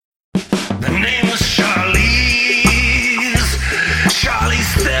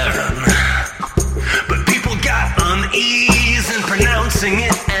sing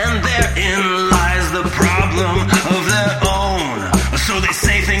it, and therein lies the problem of their own. So they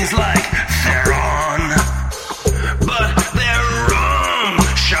say things like, they're on. But they're wrong,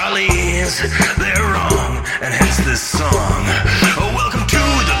 Charlize, they're wrong. And hence this song. Welcome to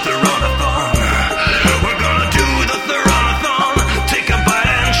the Theronathon. We're gonna do the Theronathon. Take a bite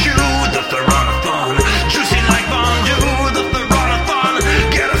and chew the Theronathon. Juicy like fondue, the Theronathon.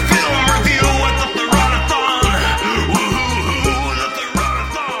 Get a film review at the Theronathon. Woohoo, the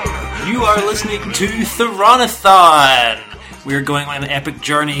Theronathon. You are listening to Theronathon. We're going on an epic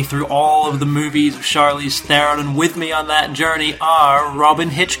journey through all of the movies of Charlize Theron, and with me on that journey are Robin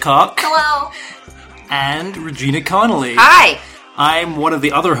Hitchcock. Hello. And Regina Connolly. Hi. I'm one of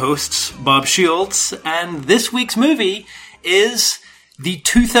the other hosts, Bob Shields, and this week's movie is the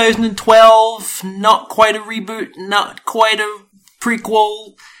 2012, not quite a reboot, not quite a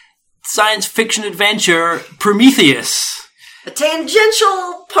prequel, science fiction adventure, Prometheus. A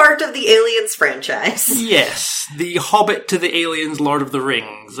tangential part of the Aliens franchise. Yes, the Hobbit to the Aliens, Lord of the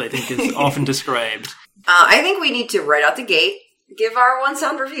Rings, I think is often described. I think we need to, right out the gate, give our one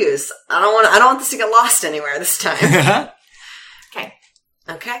sound reviews. I don't want this to get lost anywhere this time.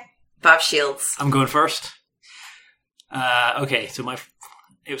 Okay. Bob Shields. I'm going first. Okay, so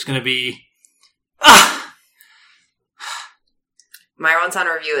it was going to be... My one sound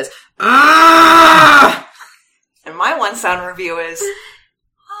review is... And my one sound review is...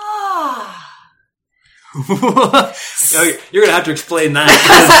 You're going to have to explain that.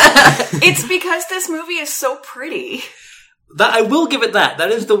 It's because this movie is so pretty. That I will give it that. That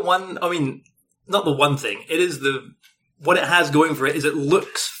is the one... I mean, not the one thing. It is the... What it has going for it is it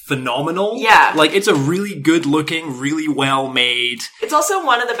looks phenomenal. Yeah. Like, it's a really good-looking, really well-made... It's also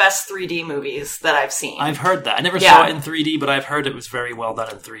one of the best 3D movies that I've seen. I've heard that. I never saw it in 3D, but I've heard it was very well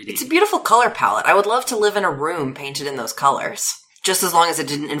done in 3D. It's a beautiful color palette. I would love to live in a room painted in those colors. Just as long as it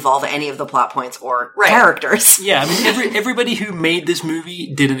didn't involve any of the plot points or characters. Yeah, I mean, everybody who made this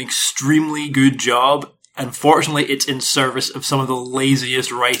movie did an extremely good job. Unfortunately, it's in service of some of the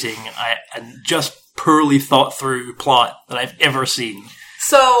laziest writing and just poorly thought through plot that I've ever seen.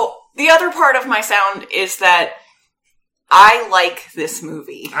 So, the other part of my sound is that I like this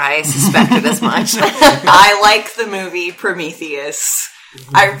movie. I suspected as much. I like the movie Prometheus.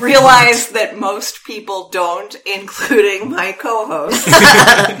 I realize that most people don't, including my co-host.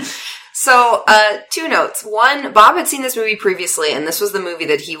 So, two notes. One, Bob had seen this movie previously, and this was the movie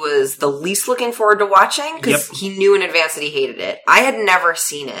that he was the least looking forward to watching, because he knew in advance that he hated it. I had never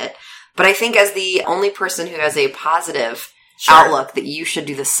seen it, but I think as the only person who has a positive outlook, that you should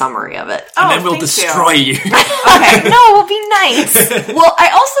do the summary of it. And then we'll destroy you. Okay, no, we'll be nice. Well, I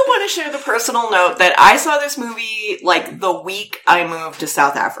also want to share the personal note that I saw this movie, like, the week I moved to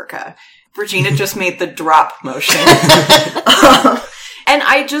South Africa. Regina just made the drop motion. And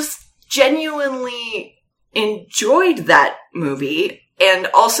I just genuinely enjoyed that movie, and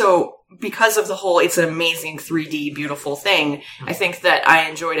also because of the whole it's an amazing 3D beautiful thing, I think that I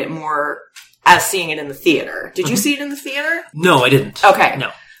enjoyed it more as seeing it in the theater. Did you see it in the theater? No, I didn't. Okay.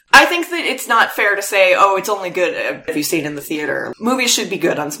 No. I think that it's not fair to say, oh, it's only good if you see it in the theater. Movies should be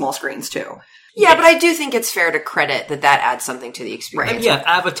good on small screens too. Yeah, but I do think it's fair to credit that adds something to the experience. And yeah,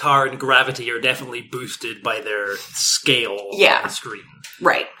 Avatar and Gravity are definitely boosted by their scale on the screen.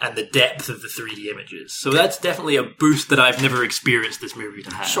 Right. And the depth of the 3D images. So that's definitely a boost that I've never experienced this movie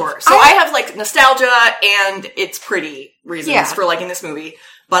to have. Sure. So I have, like, nostalgia and it's pretty reasons for liking this movie.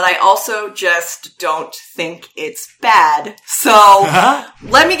 But I also just don't think it's bad. So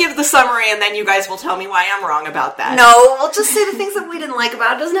let me give the summary and then you guys will tell me why I'm wrong about that. No, we'll just say the things that we didn't like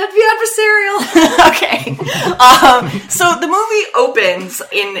about it. It doesn't have to be adversarial. Okay. So the movie opens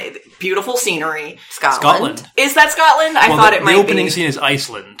in beautiful scenery. Scotland. Is that Scotland? I thought it might be. The opening scene is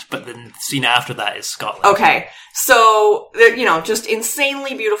Iceland, but the scene after that is Scotland. Okay. So, just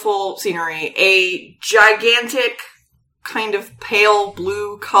insanely beautiful scenery. A gigantic, kind of pale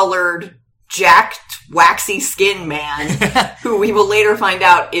blue colored, jacked, waxy skin man, who we will later find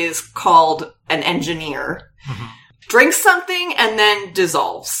out is called an engineer, drinks something and then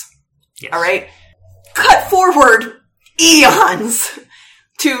dissolves. Yes. All right? Cut forward eons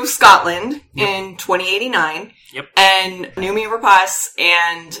to Scotland in 2089. Yep. And Noomi Rapace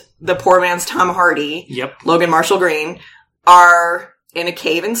and the poor man's Tom Hardy, Logan Marshall Green, are in a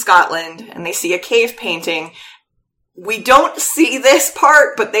cave in Scotland, and they see a cave painting. We don't see this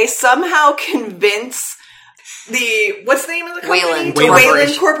part, but they somehow convince what's the name of the company?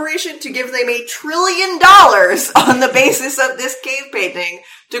 Wayland Corporation to give them $1 trillion on the basis of this cave painting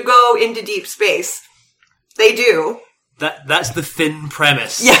to go into deep space. They do. That's the thin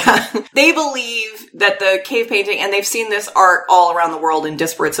premise. Yeah. They believe that the cave painting, and they've seen this art all around the world in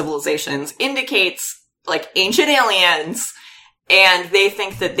disparate civilizations, indicates, like, ancient aliens, and they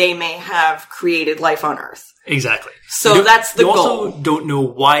think that they may have created life on Earth. Exactly. So that's the goal. You also don't know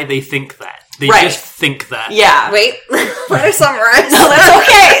why they think that. They just think that. Yeah. Wait, let her summarize. No, that's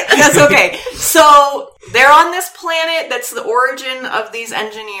okay. That's okay. So they're on this planet that's the origin of these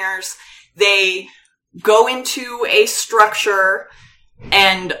engineers. They go into a structure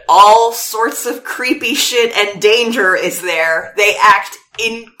and all sorts of creepy shit and danger is there. They act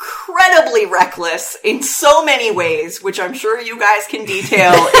incredibly reckless in so many ways, which I'm sure you guys can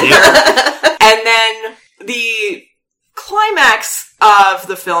detail. And then the climax of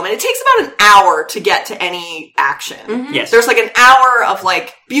the film, and it takes about an hour to get to any action. Mm-hmm. Yes. There's like an hour of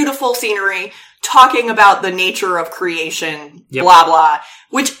like beautiful scenery talking about the nature of creation, blah, blah,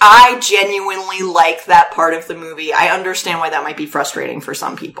 which I genuinely like that part of the movie. I understand why that might be frustrating for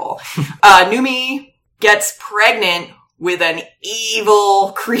some people. Numi gets pregnant with an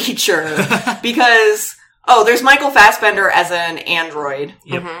evil creature because, there's Michael Fassbender as an android,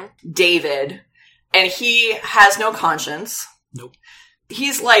 David, and he has no conscience. Nope.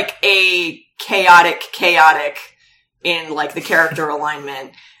 He's like a chaotic in like the character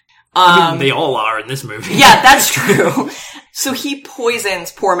alignment. I mean, they all are in this movie. Yeah, that's true. So he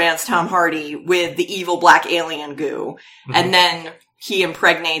poisons poor man's Tom Hardy with the evil black alien goo. And then he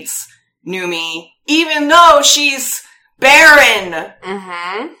impregnates Numi, even though she's barren.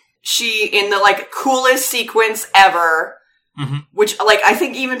 She, in the like coolest sequence ever, which like I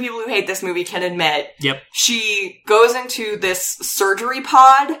think even people who hate this movie can admit. She goes into this surgery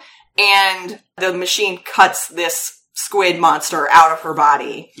pod and the machine cuts this squid monster out of her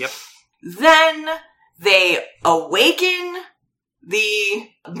body. Then they awaken the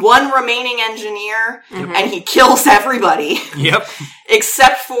one remaining engineer and he kills everybody.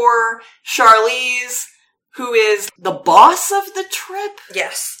 Except for Charlize, who is the boss of the trip.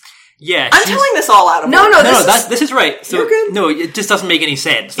 Yes. Yeah. I'm telling this all out of No, this is right. So, you're good. No, it just doesn't make any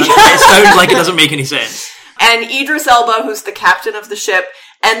sense. It sounds like it doesn't make any sense. And Idris Elba, who's the captain of the ship,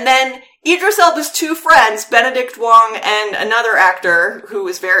 and then Idris Elba's two friends, Benedict Wong and another actor who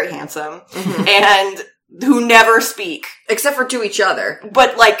is very handsome, and who never speak. Except for to each other.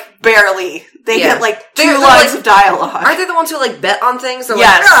 But, like, barely. They get, like, They're two lines like, of dialogue. Aren't they the ones who, like, bet on things? They're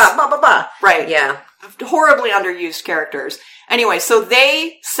Yes. like, blah, blah, blah. Right. Yeah. Horribly underused characters. Anyway, so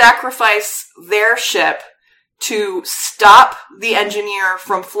they sacrifice their ship to stop the engineer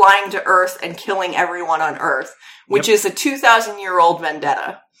from flying to Earth and killing everyone on Earth, which is a 2,000-year-old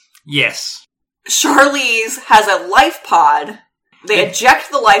vendetta. Yes. Charlize has a life pod. They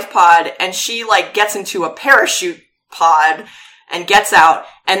eject the life pod, and she, like, gets into a parachute pod and gets out.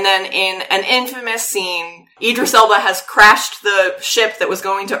 And then in an infamous scene, Idris Elba has crashed the ship that was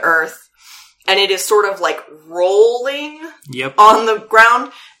going to Earth, and it is sort of, like, rolling on the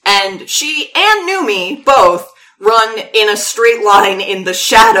ground. And she and Numi both run in a straight line in the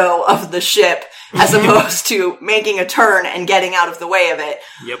shadow of the ship, as opposed to making a turn and getting out of the way of it.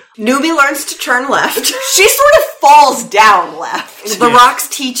 Numi learns to turn left. She sort of falls down left. The rocks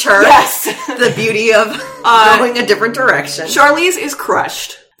teach her the beauty of going a different direction. Charlize is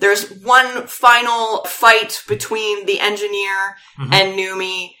crushed. There's one final fight between the engineer and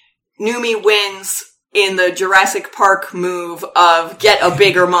Numi. Numi wins in the Jurassic Park move of get a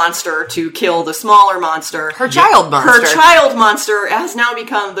bigger monster to kill the smaller monster. Her child monster. Her child monster has now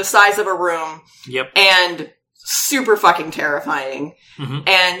become the size of a room. And super fucking terrifying.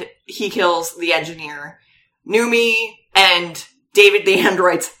 And he kills the engineer. Numi and David the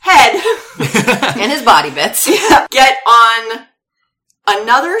android's head and his body bits get on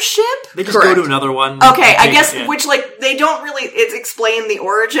another ship? They just go to another one. Okay, I guess, which, like, they don't really explain the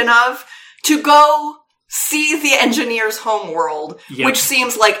origin of, to go see the engineer's homeworld, which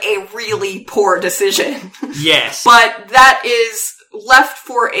seems like a really poor decision. Yes. But that is left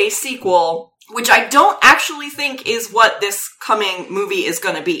for a sequel, which I don't actually think is what this coming movie is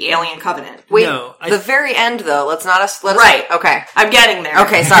going to be, Alien Covenant. Wait, the very end, though, let's Right. Okay. I'm getting there.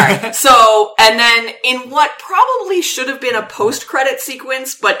 Okay, sorry. So, and then in what probably should have been a post-credit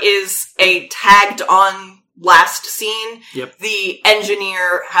sequence, but is a tagged-on last scene, the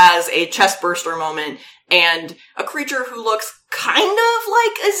engineer has a chestburster moment, and a creature who looks kind of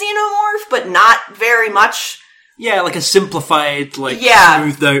like a xenomorph, but not very much. Yeah, like a simplified, like,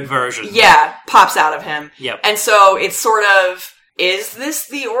 smoothed out version. Yeah, pops out of him. Yep. And so it's sort of, is this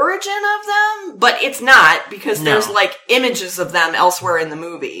the origin of them? But it's not, because there's, like, images of them elsewhere in the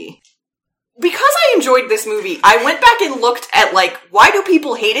movie. because I enjoyed this movie, I went back and looked at, like, why do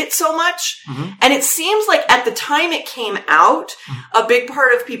people hate it so much? Mm-hmm. And it seems like at the time it came out, a big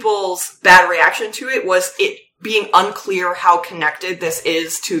part of people's bad reaction to it was it being unclear how connected this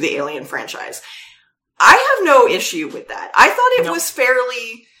is to the Alien franchise. I have no issue with that. I thought it was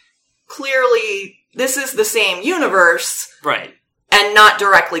fairly clearly, this is the same universe. Right. And not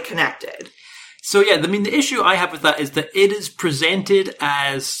directly connected. So yeah, I mean, the issue I have with that is that it is presented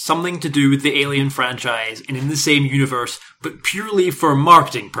as something to do with the Alien franchise and in the same universe, but purely for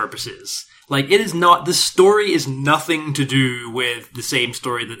marketing purposes. Like, it is not, the story is nothing to do with the same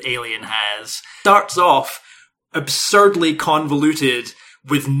story that Alien has. Starts off absurdly convoluted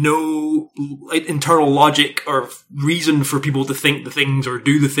with no internal logic or reason for people to think the things or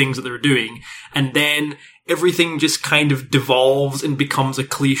do the things that they're doing. And then everything just kind of devolves and becomes a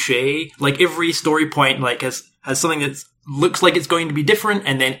cliche. Like, every story point, like, has something that looks like it's going to be different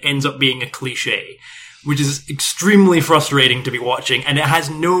and then ends up being a cliche, which is extremely frustrating to be watching. And it has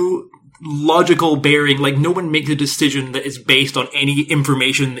no logical bearing. Like, no one makes a decision that is based on any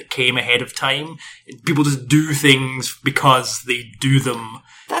information that came ahead of time. People just do things because they do them.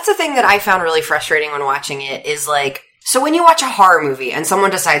 That's the thing that I found really frustrating when watching it, is like, so when you watch a horror movie and someone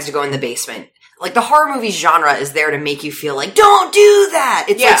decides to go in the basement, like, the horror movie genre is there to make you feel like, don't do that!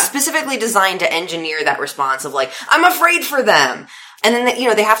 It's like specifically designed to engineer that response of like, I'm afraid for them! And then,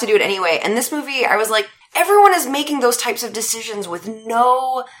 they have to do it anyway. And this movie, I was like, everyone is making those types of decisions with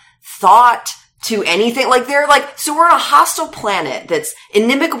no thought to anything. Like, they're like, so we're on a hostile planet that's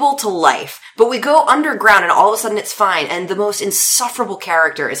inimical to life, but we go underground and all of a sudden it's fine, and the most insufferable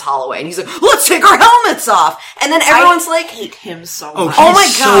character is Holloway, and he's like, let's take our helmets off! And then everyone's I hate him so much. He's oh my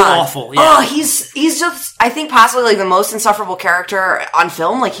god, so awful. Yeah. Oh, he's just, I think possibly like the most insufferable character on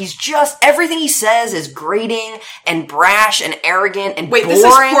film. Like, he's just, everything he says is grating and brash and arrogant and boring. This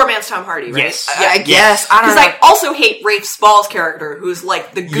is poor man's Tom Hardy, right? Yes. I guess. I don't know. Because I also hate Rafe Spall's character, who's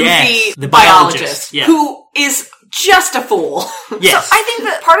like the goofy the biologist who is just a fool. Yes. So I think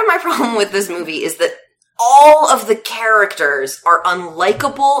that part of my problem with this movie is that all of the characters are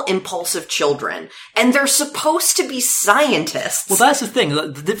unlikable, impulsive children, and they're supposed to be scientists. Well, that's the thing.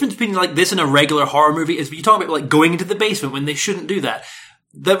 The difference between like this and a regular horror movie is when you talk about like going into the basement when they shouldn't do that.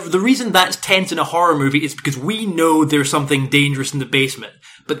 The reason that's tense in a horror movie is because we know there's something dangerous in the basement,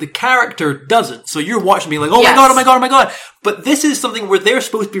 but the character doesn't. So you're watching me like, oh my god, oh my god, oh my god. But this is something where they're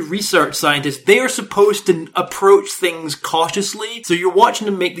supposed to be research scientists. They are supposed to approach things cautiously. So you're watching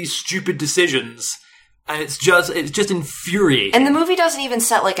them make these stupid decisions. And it's just infuriating. And the movie doesn't even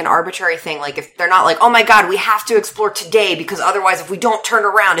set like an arbitrary thing. Like, if they're not like, oh my god, we have to explore today because otherwise if we don't turn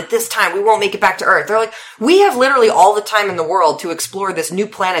around at this time, we won't make it back to Earth. They're like, we have literally all the time in the world to explore this new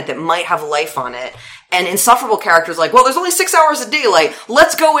planet that might have life on it. And insufferable characters like, well, there's only 6 hours of daylight.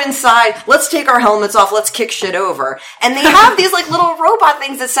 Let's go inside. Let's take our helmets off. Let's kick shit over. And they have these like little robot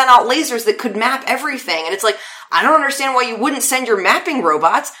things that send out lasers that could map everything. And it's like, I don't understand why you wouldn't send your mapping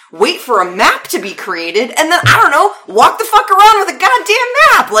robots, wait for a map to be created, and then, I don't know, walk the fuck around with a goddamn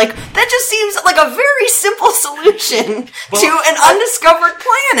map. Like, that just seems like a very simple solution to an undiscovered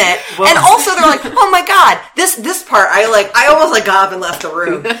planet. And also they're like, oh my god, this part, I almost like got up and left the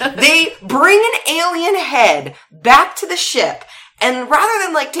room. They bring an alien head back to the ship, and rather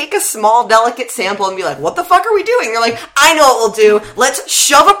than like take a small delicate sample and be like, what the fuck are we doing? They're like, I know what we'll do. Let's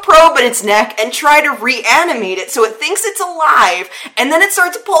shove a probe in its neck and try to reanimate it so it thinks it's alive, and then it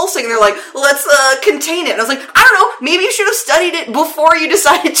starts pulsing. They're like, let's contain it. And I was like, I don't know, maybe you should have studied it before you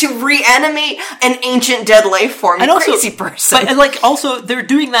decided to reanimate an ancient dead life form. You crazy person. But like, also, they're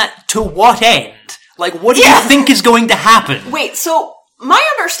doing that to what end? Like, what do you think is going to happen? Wait, so my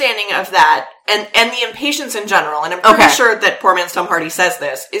understanding of that, and the impatience in general, and I'm pretty sure that poor man's Tom Hardy says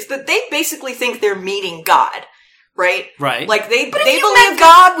this, is that they basically think they're meeting God, right? Right. Like, they if you believe met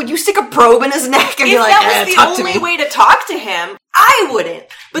God, would you stick a probe in his neck and be like, that was talk the to only me? way to talk to him, I wouldn't.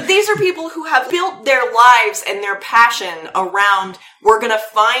 But these are people who have built their lives and their passion around, we're gonna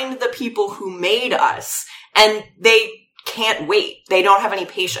find the people who made us, and they can't wait. They don't have any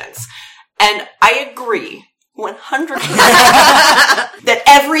patience. And I agree 100% that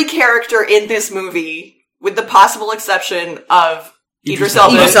every character in this movie, with the possible exception of Idris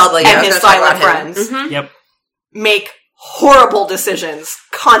Elba and his silent friends, make horrible decisions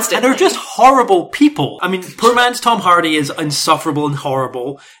constantly. And they're just horrible people. I mean, poor man's Tom Hardy is insufferable and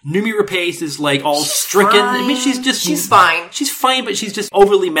horrible. Noomi Rapace is like all stricken. Fine. I mean, she's fine. She's fine, but she's just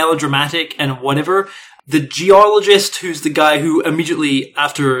overly melodramatic and whatever. The geologist, who's the guy who immediately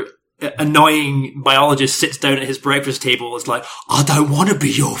after annoying biologist sits down at his breakfast table is like, I don't want to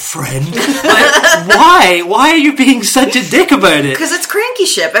be your friend. Like, why? Why are you being such a dick about it? Because it's cranky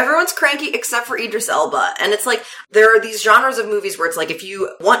ship. Everyone's cranky except for Idris Elba. And it's like, there are these genres of movies where it's like, if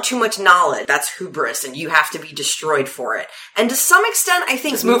you want too much knowledge, that's hubris and you have to be destroyed for it. And to some extent, I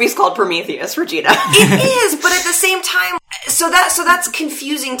think... This movie's called Prometheus, Regina. It is, but at the same time, so that's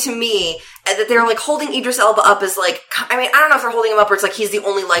confusing to me that they're like holding Idris Elba up as like, I mean, I don't know if they're holding him up or it's like he's the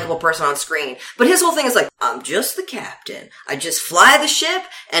only likable person on screen, but his whole thing is like, I'm just the captain. I just fly the ship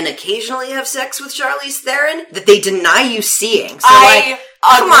and occasionally have sex with Charlize Theron that they deny you seeing. So I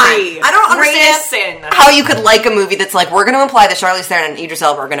come agree. on. I don't understand how you could like a movie that's like, we're going to imply that Charlize Theron and Idris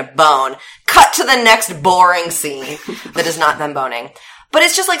Elba are going to bone. Cut to the next boring scene that is not them boning. But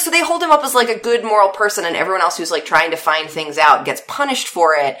it's just like, so they hold him up as like a good moral person and everyone else who's like trying to find things out gets punished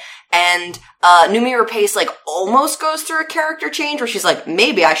for it. And, Noomi Rapace like almost goes through a character change where she's like,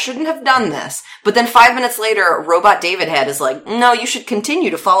 maybe I shouldn't have done this. But then 5 minutes later, Robot David Head is like, no, you should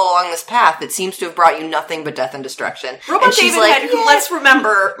continue to follow along this path that seems to have brought you nothing but death and destruction. Robot David Head, who, let's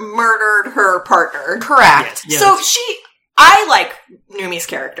remember, murdered her partner. Correct. Yeah, so I like Noomi's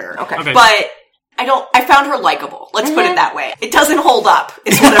character. Okay. But I found her likable. Let's put it that way. It doesn't hold up,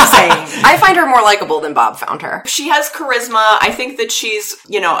 is what I'm saying. I find her more likable than Bob found her. She has charisma. I think that she's,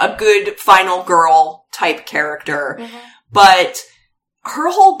 a good final girl type character. Mm-hmm. But her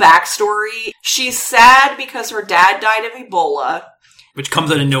whole backstory, she's sad because her dad died of Ebola. Which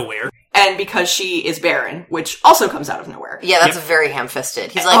comes out of nowhere. And because she is barren, which also comes out of nowhere. Yeah, that's very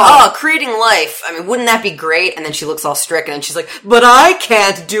ham-fisted. He's like, creating life. I mean, wouldn't that be great? And then she looks all stricken and she's like, but I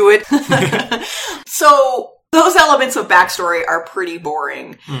can't do it. So those elements of backstory are pretty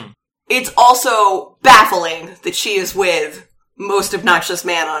boring. It's also baffling that she is with most obnoxious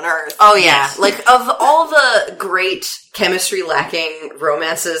man on earth. Oh, yeah. Yes. Like, of all the great chemistry-lacking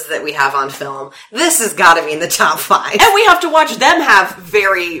romances that we have on film, this has got to be in the top 5. And we have to watch them have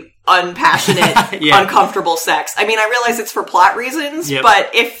very unpassionate, uncomfortable sex. I mean, I realize it's for plot reasons,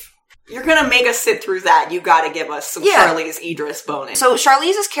 but if you're going to make us sit through that, you got to give us some Charlize Idris boning. So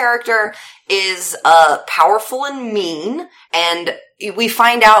Charlize's character is powerful and mean, and we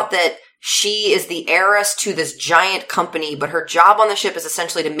find out that she is the heiress to this giant company, but her job on the ship is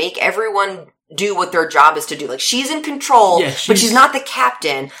essentially to make everyone do what their job is to do. Like, she's in control, but she's not the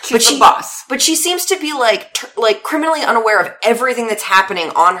captain. She's the boss. But she seems to be like criminally unaware of everything that's happening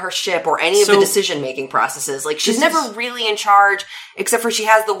on her ship or any of the decision-making processes. Like, she's never really in charge, except for she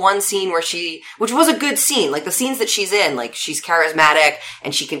has the one scene where which was a good scene. Like, the scenes that she's in, like, she's charismatic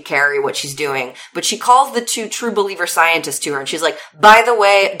and she can carry what she's doing. But she calls the 2 true believer scientists to her and she's like, by the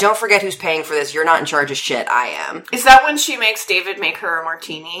way, don't forget who's paying for this. You're not in charge of shit. I am. Is that when she makes David make her a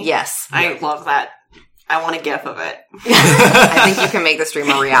martini? Yes. I love that. I want a gif of it. I think you can make this dream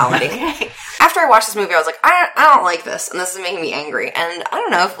a reality. After I watched this movie, I was like, I don't like this, and this is making me angry. And I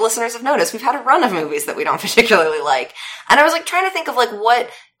don't know if listeners have noticed, we've had a run of movies that we don't particularly like. And I was like trying to think of like what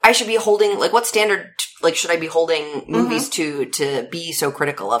I should be holding, like what standard like should I be holding movies to be so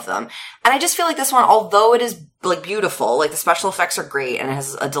critical of them. And I just feel like this one, although it is like beautiful, like the special effects are great and it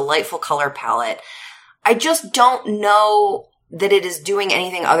has a delightful color palette, I just don't know that it is doing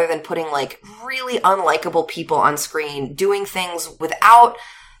anything other than putting like really unlikable people on screen doing things without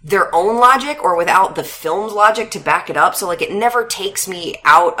their own logic or without the film's logic to back it up. So like it never takes me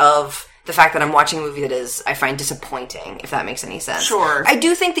out of the fact that I'm watching a movie that is, I find disappointing, if that makes any sense. Sure. I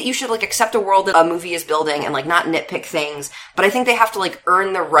do think that you should like accept a world that a movie is building and like not nitpick things, but I think they have to like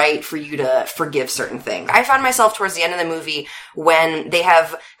earn the right for you to forgive certain things. I found myself towards the end of the movie when they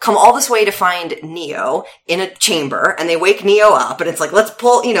have come all this way to find Neo in a chamber and they wake Neo up and it's like, let's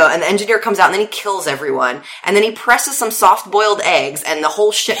pull, and the engineer comes out and then he kills everyone and then he presses some soft-boiled eggs and the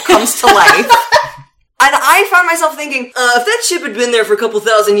whole ship comes to life. And I found myself thinking, if that ship had been there for a couple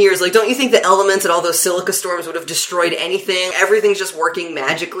thousand years, like, don't you think the elements and all those silica storms would have destroyed anything? Everything's just working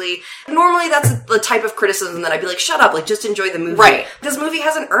magically. Normally, that's the type of criticism that I'd be like, shut up, like, just enjoy the movie. Right. This movie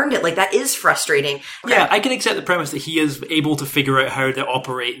hasn't earned it. Like, that is frustrating. Yeah, I can accept the premise that he is able to figure out how to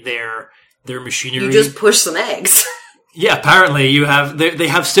operate their machinery. You just push some eggs. Yeah, apparently they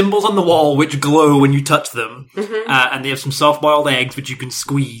have symbols on the wall which glow when you touch them, and they have some soft-boiled eggs which you can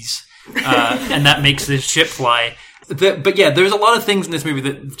squeeze. And that makes the ship fly. But yeah, there's a lot of things in this movie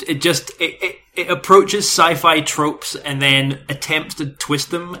that it approaches sci-fi tropes and then attempts to twist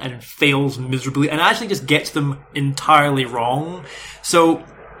them and fails miserably and actually just gets them entirely wrong. So,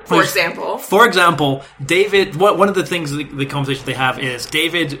 for example, David, one of the things, the conversation they have is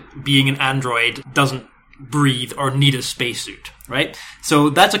David being an android doesn't breathe or need a spacesuit, right? So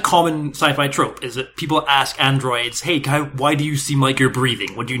that's a common sci-fi trope, is that people ask androids, hey, why do you seem like you're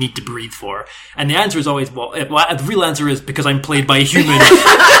breathing? What do you need to breathe for? And the answer is always, the real answer is because I'm played by a human.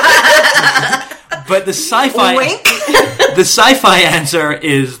 But the sci-fi... Wink. The sci-fi answer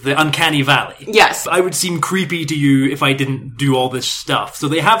is the uncanny valley. Yes. I would seem creepy to you if I didn't do all this stuff. So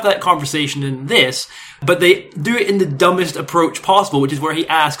they have that conversation in this, but they do it in the dumbest approach possible, which is where he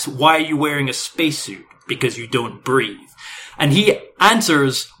asks, why are you wearing a spacesuit? Because you don't breathe. And he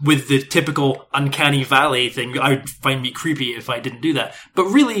answers with the typical uncanny valley thing. I would find me creepy if I didn't do that. But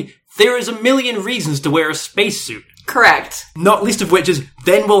really, there is a million reasons to wear a spacesuit. Correct. Not least of which is,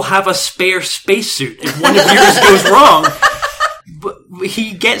 then we'll have a spare spacesuit if one of yours goes wrong. But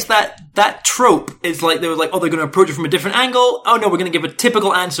he gets that trope. It's like, they were like, oh, they're going to approach it from a different angle. Oh no, we're going to give a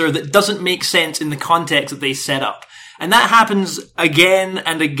typical answer that doesn't make sense in the context that they set up. And that happens again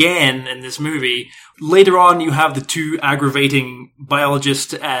and again in this movie. Later on, you have the two aggravating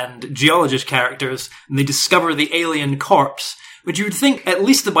biologist and geologist characters, and they discover the alien corpse. But you would think at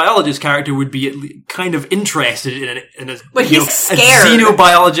least the biologist character would be kind of interested in a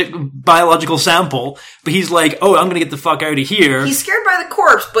xenobiological sample. But he's like, oh, I'm going to get the fuck out of here. He's scared by the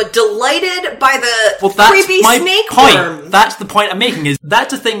corpse, but delighted by the creepy snake worm. That's the point I'm making, is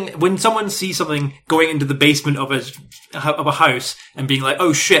that's the thing, when someone sees something going into the basement of a house and being like,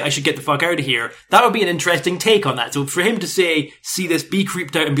 oh shit, I should get the fuck out of here, that would be an interesting take on that. So for him to see this, be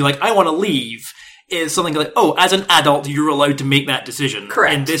creeped out and be like, I want to leave, is something like, oh, as an adult, you're allowed to make that decision.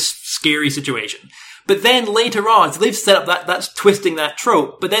 Correct. In this scary situation. But then later on, so they've set up that's twisting that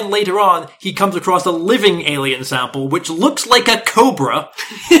trope, but then later on, he comes across a living alien sample, which looks like a cobra,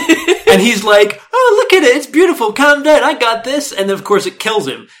 and he's like, oh, look at it, it's beautiful, calm down, I got this, and then of course it kills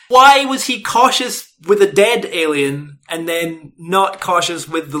him. Why was he cautious with a dead alien, and then not cautious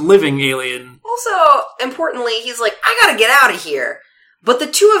with the living alien? Also, importantly, he's like, I gotta get out of here. But the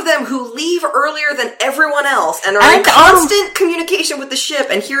two of them who leave earlier than everyone else and are in constant communication with the ship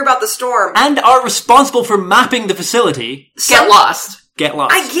and hear about the storm. And are responsible for mapping the facility. Get lost.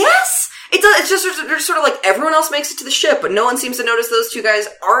 I guess. It's just they're sort of like, everyone else makes it to the ship, but no one seems to notice those two guys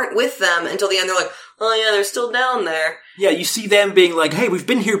aren't with them until the end. They're like, oh yeah, they're still down there. Yeah, you see them being like, hey, we've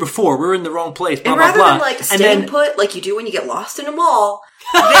been here before, we're in the wrong place, blah, and blah, blah. And rather than like staying put, like you do when you get lost in a mall,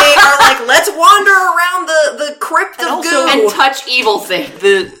 they are like, let's wander around the crypt of goo. And touch evil things.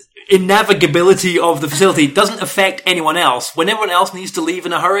 The innavigability of the facility doesn't affect anyone else. When everyone else needs to leave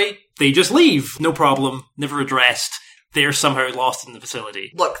in a hurry, they just leave. No problem, never addressed. They're somehow lost in the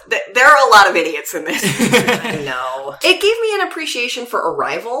facility. Look, there are a lot of idiots in this. I know. It gave me an appreciation for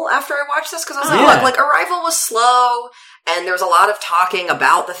Arrival after I watched this, because I was like, Arrival was slow, and there was a lot of talking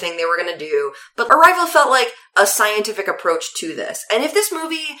about the thing they were going to do, but Arrival felt like a scientific approach to this. And if this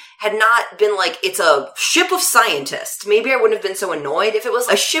movie had not been like, it's a ship of scientists, maybe I wouldn't have been so annoyed. If it was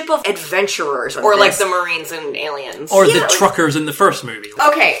a ship of adventurers. Or like the Marines and aliens. Or the truckers in the first movie.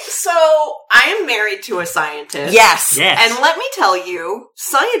 Okay, so I am married to a scientist. Yes. And let me tell you,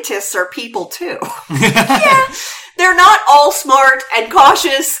 scientists are people too. Yeah. They're not all smart and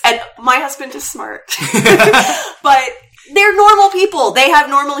cautious, and my husband is smart. But they're normal people. They have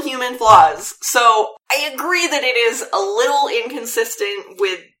normal human flaws. So I agree that it is a little inconsistent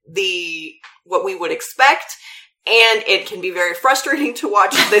with what we would expect, and it can be very frustrating to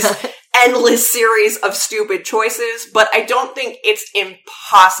watch this endless series of stupid choices, but I don't think it's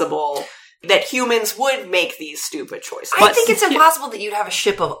impossible that humans would make these stupid choices. I think it's impossible that you'd have a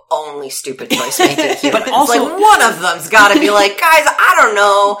ship of only stupid choice-making humans. But also, like, one of them's gotta be like, guys, I don't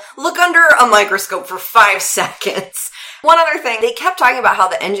know, look under a microscope for 5 seconds. One other thing, they kept talking about how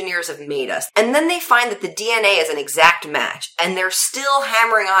the engineers have made us, and then they find that the DNA is an exact match, and they're still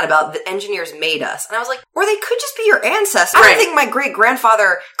hammering on about the engineers made us. And I was like, or they could just be your ancestors. I don't think my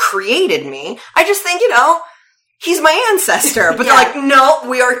great-grandfather created me. I just think, he's my ancestor. But they're like, no,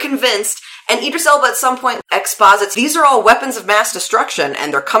 we are convinced. And Idris Elba at some point exposits, these are all weapons of mass destruction,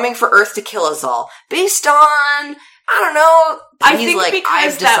 and they're coming for Earth to kill us all. Based on, I don't know. I think like,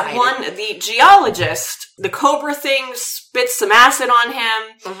 because that one, the geologist, the Cobra thing spits some acid on him,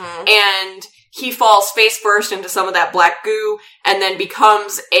 and he falls face first into some of that black goo, and then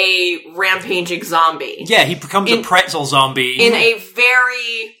becomes a rampaging zombie. Yeah, he becomes a pretzel zombie. In a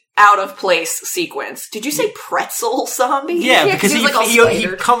very out-of-place sequence. Did you say pretzel zombie? Yeah, because he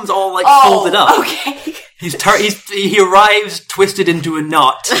comes all like folded up. Okay. He arrives twisted into a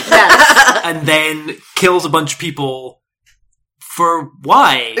knot, and then kills a bunch of people For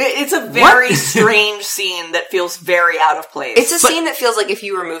why? It's a very strange scene that feels very out of place. It's a scene that feels like if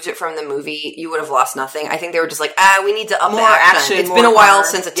you removed it from the movie, you would have lost nothing. I think they were just like, we need to up more the action. It's been a while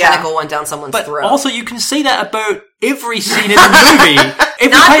since a tentacle went down someone's throat. Also, you can say that about every scene in the movie.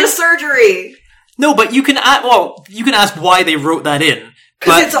 Not the surgery. No, but you can ask why they wrote that in.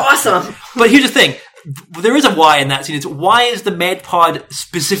 Because it's awesome. But here's the thing. There is a why in that scene. It's why is the med pod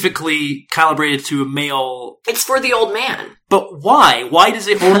specifically calibrated to a male? It's for the old man. But why? Why does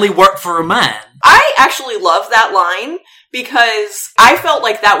it only work for a man? I actually love that line because I felt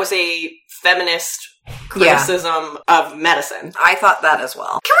like that was a feminist criticism of medicine. I thought that as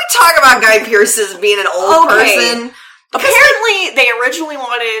well. Can we talk about Guy Pearce as being an old person? Apparently, they originally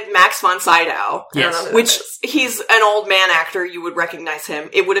wanted Max von Sydow, which he's an old man actor. You would recognize him.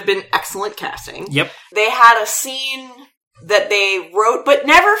 It would have been excellent casting. Yep. They had a scene that they wrote but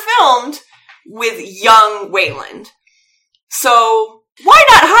never filmed with young Wayland. So why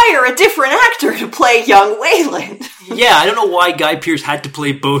not hire a different actor to play young Wayland? Yeah, I don't know why Guy Pearce had to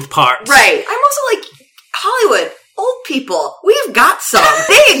play both parts. Right. I'm also like, Hollywood, old people, we've got some.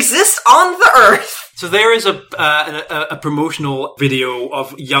 They exist on the earth. So there is a promotional video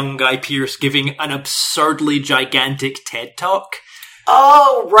of young Guy Pearce giving an absurdly gigantic TED Talk.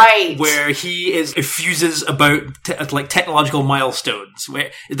 Oh, right. Where he effuses about technological milestones.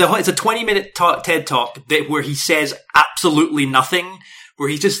 Where it's a 20-minute TED Talk where he says absolutely nothing. Where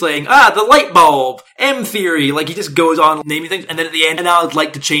he's just saying, the light bulb, M theory, like he just goes on naming things, and then at the end, and I'd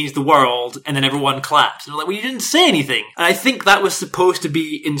like to change the world, and then everyone claps. And they're like, well, you didn't say anything. And I think that was supposed to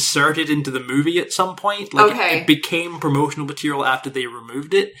be inserted into the movie at some point. Like, it became promotional material after they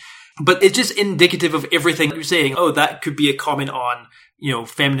removed it. But it's just indicative of everything you're saying. Oh, that could be a comment on,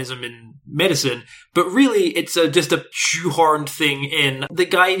 feminism in medicine. But really, it's just a shoehorned thing in. The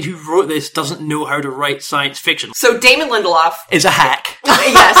guy who wrote this doesn't know how to write science fiction. So Damon Lindelof is a hack.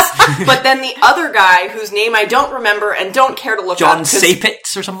 Yes. But then the other guy, whose name I don't remember and don't care to look up. John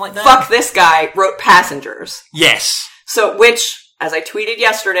Sapitz or something like that? Fuck this guy, wrote Passengers. Yes. So, which, as I tweeted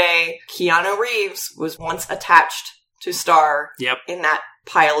yesterday, Keanu Reeves was once attached to star in that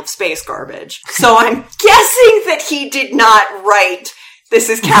pile of space garbage. So I'm guessing that he did not write This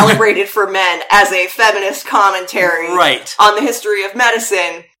is Calibrated for Men as a feminist commentary on the history of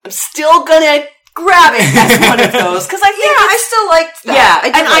medicine. I'm still gonna grab it as one of those, because I think I still liked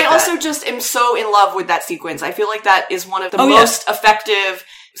that. Yeah, I also just am so in love with that sequence. I feel like that is one of the most effective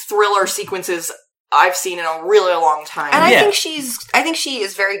thriller sequences I've seen in a really long time. And I think she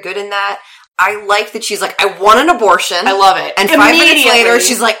is very good in that. I like that she's like, I want an abortion. I love it. And 5 minutes later,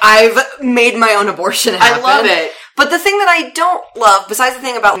 she's like, I've made my own abortion happen. I love it. But the thing that I don't love, besides the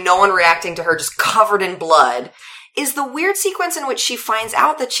thing about no one reacting to her just covered in blood, is the weird sequence in which she finds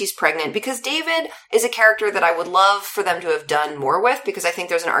out that she's pregnant, because David is a character that I would love for them to have done more with, because I think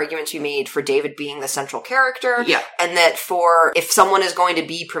there's an argument to be made for David being the central character, and that if someone is going to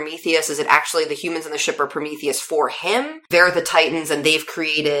be Prometheus, is it actually the humans in the ship are Prometheus for him? They're the Titans and they've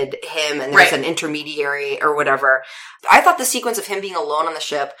created him, and there's an intermediary or whatever. I thought the sequence of him being alone on the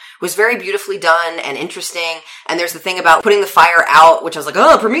ship was very beautifully done and interesting, and there's the thing about putting the fire out, which I was like,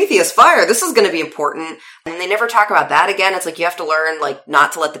 oh, Prometheus, fire, this is going to be important. And they never talk about that again. It's like you have to learn,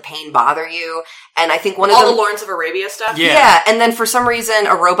 not to let the pain bother you. And I think one of all the Lawrence of Arabia stuff? Yeah. And then for some reason,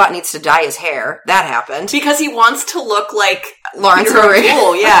 a robot needs to dye his hair. That happened. Because he wants to look like Lawrence of Arabia.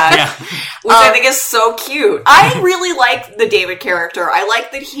 Cool, yeah. Which I think is so cute. I really like the David character. I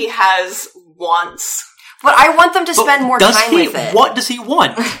like that he has wants. But I want them to spend more time with it. What does he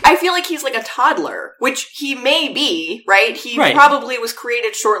want? I feel like he's like a toddler, which he may be, right? He probably was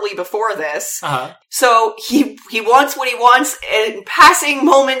created shortly before this. Uh-huh. So he wants what he wants in passing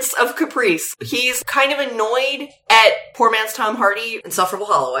moments of caprice. He's kind of annoyed at poor man's Tom Hardy. Insufferable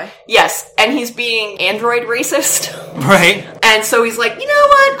Holloway. Yes, and he's being android racist. Right. And so he's like, you know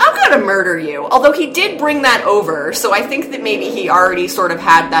what? I'm gonna murder you. Although he did bring that over, so I think that maybe he already sort of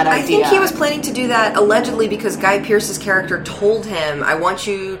had that idea. I think he was planning to do that allegedly because Guy Pearce's character told him, I want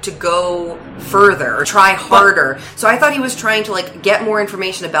you to go further, try harder. So I thought he was trying to get more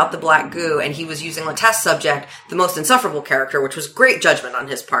information about the black goo, and he was using a test subject, the most insufferable character, which was great judgment on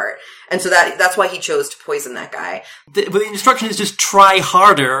his part. And so that's why he chose to poison that guy. But the instruction is just try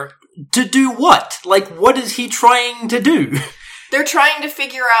harder. To do what? What is he trying to do? They're trying to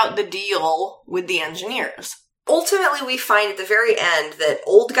figure out the deal with the engineers. Ultimately, we find at the very end that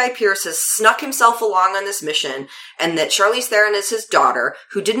old Guy Pearce has snuck himself along on this mission, and that Charlize Theron is his daughter,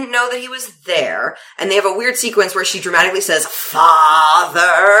 who didn't know that he was there, and they have a weird sequence where she dramatically says,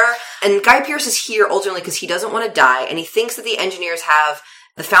 Father! And Guy Pearce is here ultimately because he doesn't want to die, and he thinks that the engineers have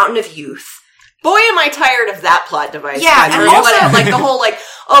the Fountain of Youth, Boy, am I tired of that plot device. Yeah, and also like the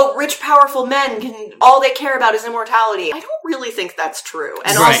whole rich, powerful men all they care about is immortality. I don't really think that's true.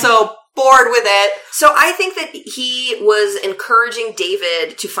 And also bored with it. So I think that he was encouraging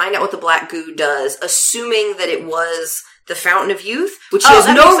David to find out what the black goo does, assuming that it was the Fountain of Youth, which he has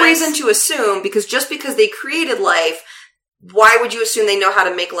no reason to assume, because just because they created life, why would you assume they know how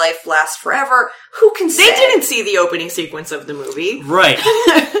to make life last forever? Who can say? They didn't see the opening sequence of the movie. Right.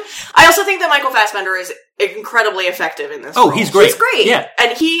 I also think that Michael Fassbender is incredibly effective in this role. He's great. He's great. Yeah.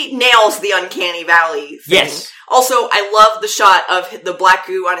 And he nails the Uncanny Valley thing. Yes. Also, I love the shot of the black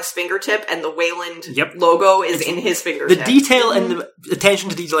goo on his fingertip and the Wayland logo is in his fingertip. The detail and the attention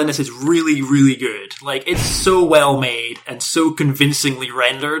to detail in this is really, really good. Like, it's so well made and so convincingly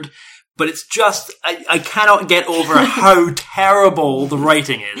rendered. But it's just, I cannot get over how terrible the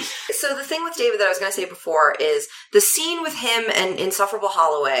writing is. So the thing with David that I was going to say before is the scene with him and Insufferable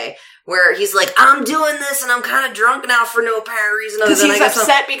Holloway, where he's like, I'm doing this and I'm kind of drunk now for no apparent reason. Because he's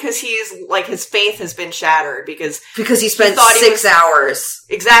upset because he's, his faith has been shattered because he spent 6 hours.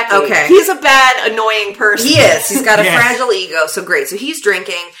 Exactly. Okay. He's a bad, annoying person. He is. He's got a fragile ego. So great. So he's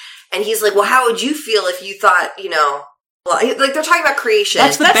drinking and he's like, well, how would you feel if you thought, well, they're talking about creation.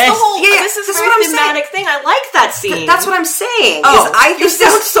 That's the best. The whole, this is a very thematic thing. I like that scene. That's what I'm saying. You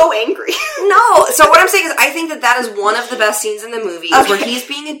sound so angry. No. So what I'm saying is I think that is one of the best scenes in the movie is where he's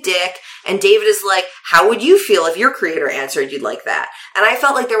being a dick and David is like, how would you feel if your creator answered you'd like that? And I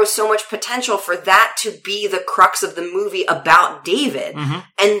felt like there was so much potential for that to be the crux of the movie about David. Mm-hmm.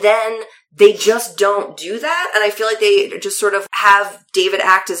 And then they just don't do that. And I feel like they just sort of have David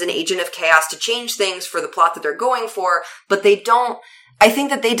act as an agent of chaos to change things for the plot that they're going for. But they don't. I think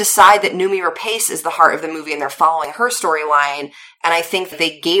that they decide that Noomi Rapace is the heart of the movie and they're following her storyline. And I think that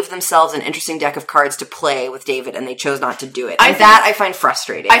they gave themselves an interesting deck of cards to play with David and they chose not to do it. And I find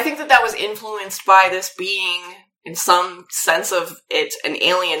frustrating. I think that was influenced by this being, in some sense of it, an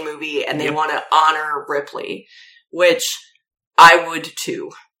alien movie and they want to honor Ripley, which I would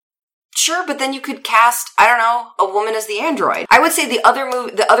too. Sure, but then you could cast, I don't know, a woman as the android. I would say the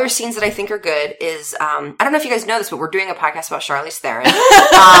other scenes that I think are good is, I don't know if you guys know this, but we're doing a podcast about Charlize Theron.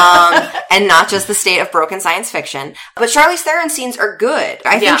 And not just the state of broken science fiction. But Charlize Theron scenes are good.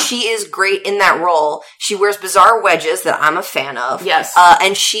 I think she is great in that role. She wears bizarre wedges that I'm a fan of. Yes.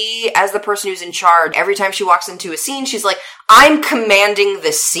 And she, as the person who's in charge, every time she walks into a scene, she's like, I'm commanding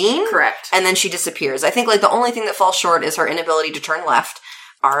this scene. Correct. And then she disappears. I think the only thing that falls short is her inability to turn left.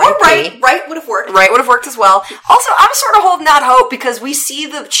 Right would have worked. Right would have worked as well. Also, I'm sort of holding out hope because we see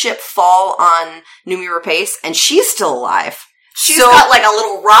the ship fall on Noomi Rapace and she's still alive. She's got a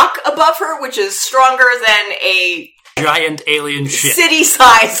little rock above her, which is stronger than a giant alien ship.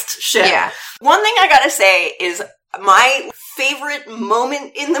 City-sized ship. Yeah. One thing I gotta say is my favorite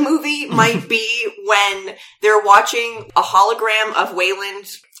moment in the movie might be when they're watching a hologram of Wayland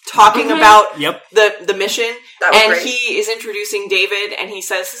talking about the mission, and great. He is introducing David, and he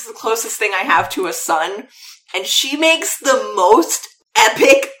says, this is the closest thing I have to a son, and she makes the most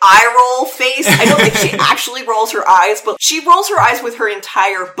epic eye roll face. I don't think she actually rolls her eyes, but she rolls her eyes with her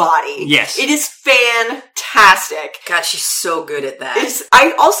entire body. Yes. It is fantastic. God, she's so good at that.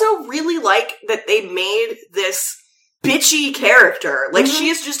 I also really like that they made this bitchy character. She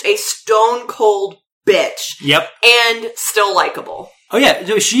is just a stone cold bitch. Yep. And still likable. Oh yeah,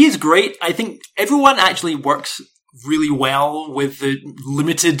 so she is great. I think everyone actually works really well with the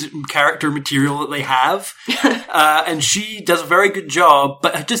limited character material that they have. And she does a very good job,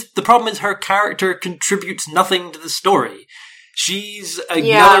 but just the problem is her character contributes nothing to the story. She's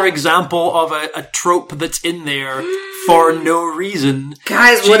another example of a trope that's in there for no reason.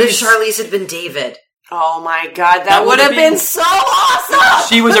 Guys, what if Charlize had been David? Oh my god, that would have been so awesome!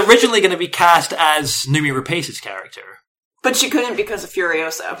 She was originally going to be cast as Noomi Rapace's character. But she couldn't because of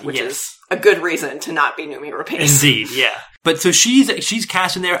Furiosa, which is a good reason to not be Noomi Rapace. Indeed, yeah. But so she's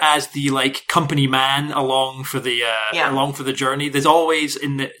cast in there as the company man along for the journey. There's always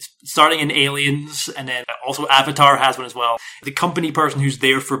starting in Aliens and then also Avatar has one as well. The company person who's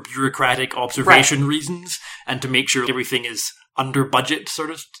there for bureaucratic observation reasons and to make sure everything is under budget, so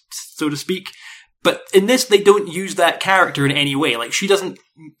to speak. But in this, they don't use that character in any way. She doesn't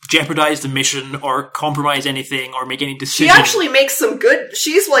jeopardize the mission or compromise anything or make any decisions. She actually makes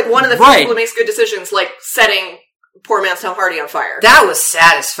she's one of the people who makes good decisions, setting poor man's Tom Hardy on fire. That was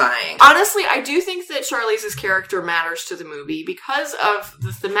satisfying. Honestly, I do think that Charlize's character matters to the movie because of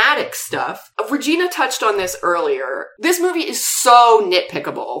the thematic stuff. Regina touched on this earlier. This movie is so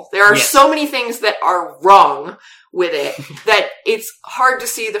nitpickable. There are so many things that are wrong with it that it's hard to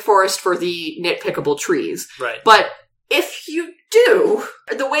see the forest for the nitpickable trees. Right. But if you do,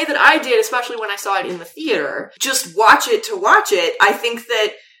 the way that I did, especially when I saw it in the theater, just watch it to watch it, I think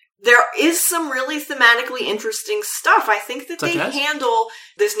that there is some really thematically interesting stuff. I think that they handle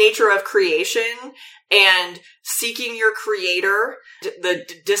this nature of creation and seeking your creator, the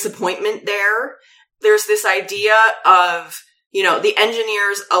disappointment there. There's this idea of, you know, the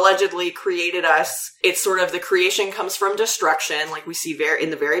engineers allegedly created us. It's sort of the creation comes from destruction. Like we see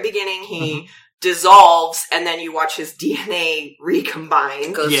in the very beginning, he dissolves, and then you watch his DNA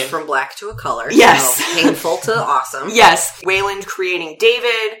recombine. Goes from black to a color. Yes. So painful to awesome. Yes. Wayland creating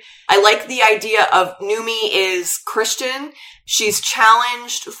David. I like the idea of Noomi is Christian. She's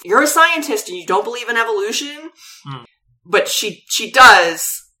challenged. You're a scientist and you don't believe in evolution. But she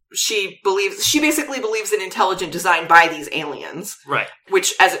does. She basically believes in intelligent design by these aliens. Right.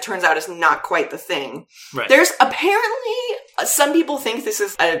 Which, as it turns out, is not quite the thing. Right. There's apparently, some people think this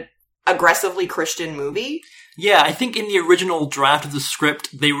is a aggressively Christian movie. Yeah, I think in the original draft of the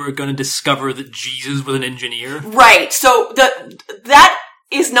script, they were going to discover that Jesus was an engineer. Right. So that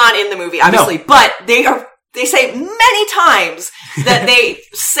is not in the movie, obviously, but they say many times that they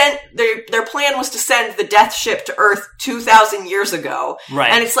sent their plan was to send the death ship to Earth 2,000 years ago.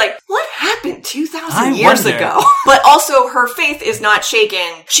 Right. And it's like, what happened 2,000 years ago? But also her faith is not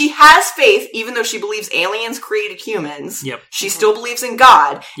shaken. She has faith, even though she believes aliens created humans. Yep. She still believes in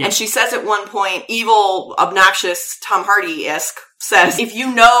God. Yep. And she says at one point, evil, obnoxious Tom Hardy-esque, says, if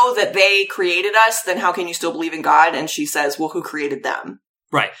you know that they created us, then how can you still believe in God? And she says, well, who created them?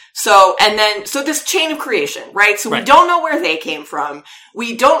 Right. So this chain of creation, right? So we don't know where they came from.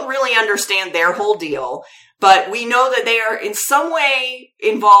 We don't really understand their whole deal, but we know that they are in some way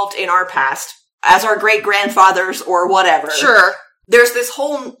involved in our past as our great grandfathers or whatever. Sure. There's this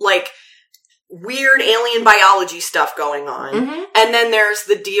whole, like, weird alien biology stuff going on. Mm-hmm. And then there's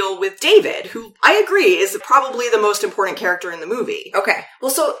the deal with David, who I agree is probably the most important character in the movie. Okay.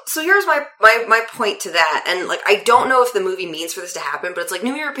 Well, so here's my point to that. And, like, I don't know if the movie means for this to happen, but it's like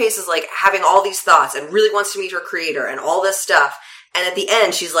Noomi Rapace is, like, having all these thoughts and really wants to meet her creator and all this stuff. And at the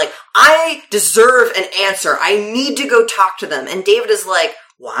end, she's like, I deserve an answer. I need to go talk to them. And David is like,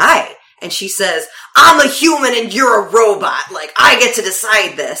 why? And she says, I'm a human and you're a robot. Like, I get to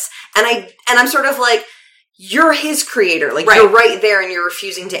decide this. And I'm sort of like, you're his creator. Like, you're right there and you're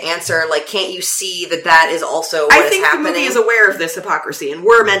refusing to answer. Like, can't you see that is also what is happening? I think the movie is aware of this hypocrisy and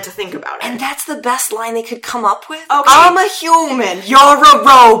we're meant to think about it. And that's the best line they could come up with? Okay. I'm a human. You're a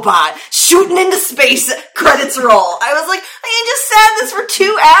robot. Shooting into space. Credits roll. I was like, you just said this for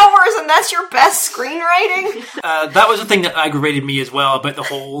 2 hours and that's your best screenwriting? That was the thing that aggravated me as well about the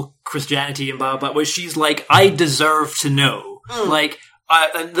whole Christianity and blah, blah, where she's like, I deserve to know. Like,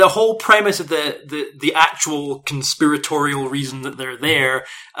 and the whole premise of the actual conspiratorial reason that they're there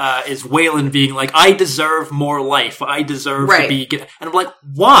is Wayland being like, I deserve more life. I deserve to be... And I'm like,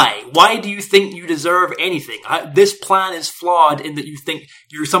 why? Why do you think you deserve anything? This plan is flawed in that you think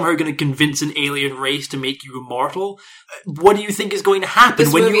you're somehow going to convince an alien race to make you immortal. What do you think is going to happen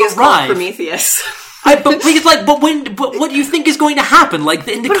when you arrive? Called Prometheus. But what do you think is going to happen? Like,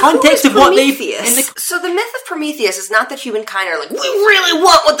 in the context of what they... So the myth of Prometheus is not that humankind are like, we really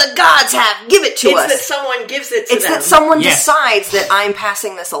want what the gods have, give it to us. It's that someone gives it to them. It's that someone decides that I'm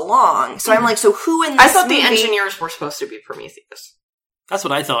passing this along. So I'm like, so who in this I thought movie... the engineers were supposed to be Prometheus. That's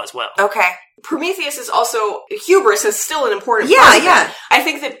what I thought as well. Okay. Prometheus is also... Hubris is still an important part of that. I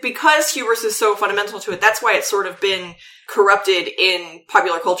think that because hubris is so fundamental to it, that's why it's sort of been corrupted in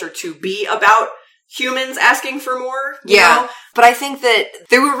popular culture to be about humans asking for more, you know? But I think that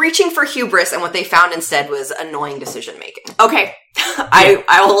they were reaching for hubris, and what they found instead was annoying decision-making. Okay.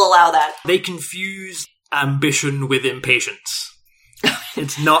 I will allow that. They confuse ambition with impatience.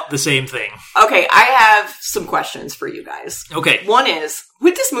 It's not the same thing. Okay, I have some questions for you guys. Okay. One is,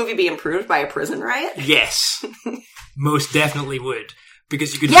 would this movie be improved by a prison riot? Yes. Most definitely would.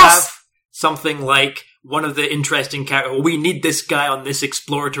 Because you could have something like... One of the interesting characters, we need this guy on this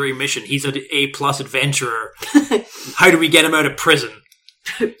exploratory mission. He's an A+ adventurer. How do we get him out of prison?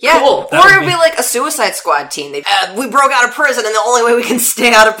 Yeah, cool. Or it would be like a Suicide Squad team. We broke out of prison, and the only way we can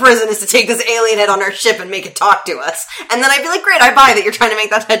stay out of prison is to take this alien head on our ship and make it talk to us. And then I'd be like, great, I buy that you're trying to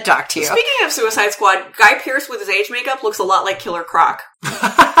make that head talk to you. Speaking of Suicide Squad, Guy Pearce with his age makeup looks a lot like Killer Croc.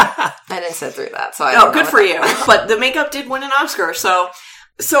 I didn't sit through that, so I don't know. Good for you. But the makeup did win an Oscar, So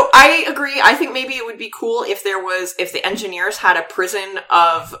I agree. I think maybe it would be cool if the engineers had a prison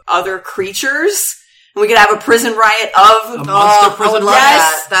of other creatures And we could have a prison riot of a monster prison I would love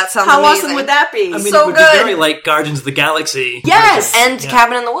riot. that sounds How amazing. awesome would that be? I mean, So it would good. be very like Guardians of the Galaxy. Yes! And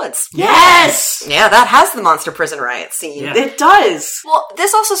Cabin in the Woods. Yes! Yeah, that has the monster prison riot scene. Yeah. It does. Well,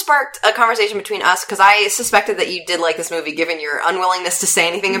 this also sparked a conversation between us because I suspected that you did like this movie given your unwillingness to say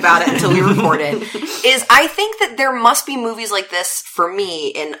anything about it until we recorded. Is I think that there must be movies like this for me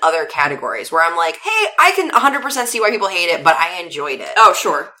in other categories where I'm like, hey, I can 100% see why people hate it, but I enjoyed it. Oh,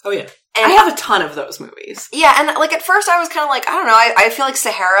 sure. Oh, yeah. And I have a ton of those movies. Yeah, and like at first I was kind of like, I don't know, I feel like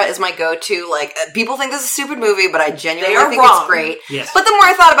Sahara is my go-to. Like, people think this is a stupid movie, but I genuinely think wrong. it's great. Yes. But the more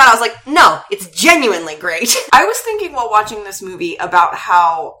I thought about it, I was like, no, it's genuinely great. I was thinking while watching this movie about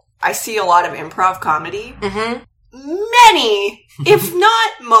how I see a lot of improv comedy. Mm-hmm. Many, if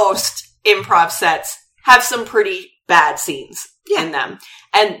not most, improv sets have some pretty bad scenes in them.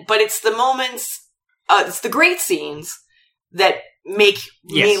 But it's the moments, it's the great scenes that make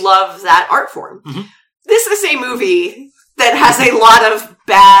me love that art form. Mm-hmm. This is a movie that has a lot of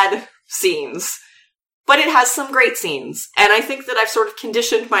bad scenes, but it has some great scenes. And I think that I've sort of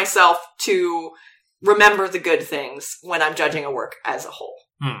conditioned myself to remember the good things when I'm judging a work as a whole.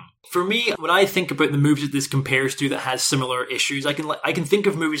 For me, when I think about the movies that this compares to that has similar issues, I can think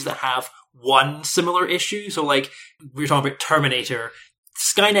of movies that have one similar issue. So like, we were talking about Terminator.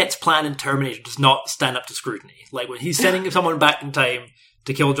 Skynet's plan in Terminator does not stand up to scrutiny. Like, when he's sending someone back in time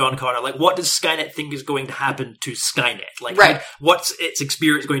to kill John Connor, like, what does Skynet think is going to happen to Skynet? Like, what's its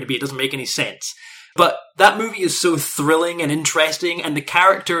experience going to be? It doesn't make any sense. But that movie is so thrilling and interesting, and the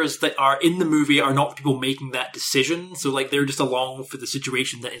characters that are in the movie are not the people making that decision. So, like, they're just along for the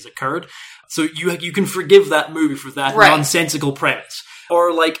situation that has occurred. So you can forgive that movie for that nonsensical premise.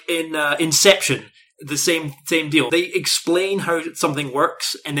 Or, like, in Inception, the same deal. They explain how something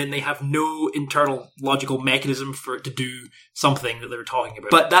works, and then they have no internal logical mechanism for it to do something that they were talking about.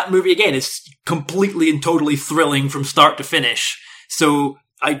 But that movie, again, is completely and totally thrilling from start to finish. So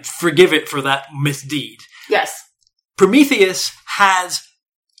I forgive it for that misdeed. Yes. Prometheus has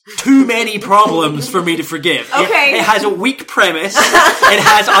too many problems for me to forgive. Okay. It has a weak premise. It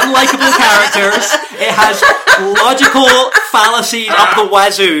has unlikable characters. It has logical fallacies up the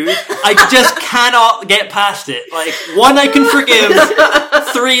wazoo. I just cannot get past it. Like, 1 I can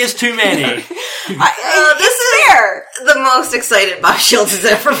forgive, 3 is too many. This is fair. The most excited Bob Shields has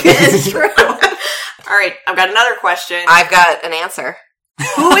ever been through. All right, I've got another question. I've got an answer.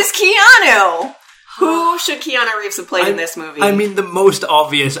 Who is Keanu? Who should Keanu Reeves have played in this movie? I mean, the most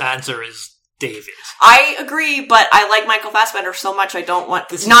obvious answer is David. I agree, but I like Michael Fassbender so much I don't want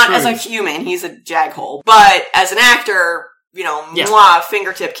This is not true. as a human, he's a jaghole, but as an actor, mwah,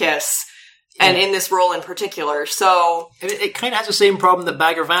 fingertip kiss, and in this role in particular, so... It kind of has the same problem that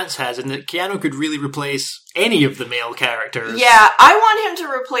Bagger Vance has, in that Keanu could really replace any of the male characters. Yeah, I want him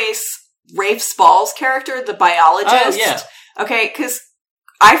to replace Rafe Spall's character, the biologist. Oh, yeah. Okay, because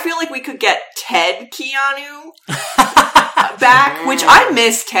I feel like we could get Ted Keanu back, which I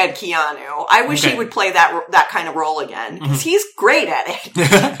miss Ted Keanu. I wish he would play that kind of role again, because he's great at it.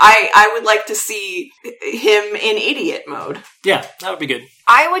 I would like to see him in idiot mode. Yeah, that would be good.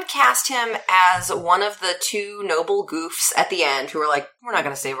 I would cast him as one of the 2 noble goofs at the end who are like, we're not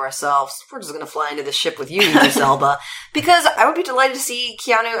going to save ourselves. We're just going to fly into the ship with you, Idris Elba. Because I would be delighted to see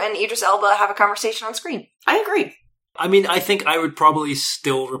Keanu and Idris Elba have a conversation on screen. I agree. I mean, I think I would probably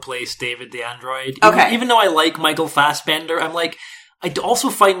still replace David the Android. Okay. Even though I like Michael Fassbender, I'm like, I also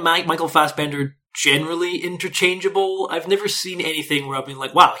find Michael Fassbender generally interchangeable. I've never seen anything where I've been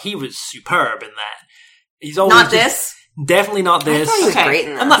like, wow, he was superb in that. He's always Not this? Definitely not this. I thought he was great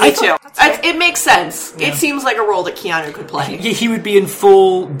in that. Me too. It makes sense. Yeah. It seems like a role that Keanu could play. He would be in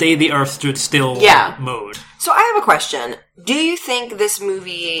full Day the Earth Stood Still mode. So I have a question. Do you think this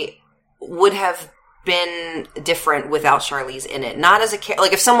movie would have been different without Charlize in it? Not as a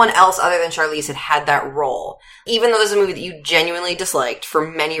like if someone else other than Charlize had that role, even though this is a movie that you genuinely disliked for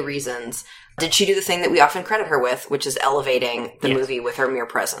many reasons, did she do the thing that we often credit her with, which is elevating the movie with her mere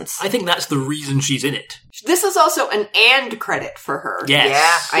presence? I think that's the reason she's in it. This is also an and credit for her. Yes.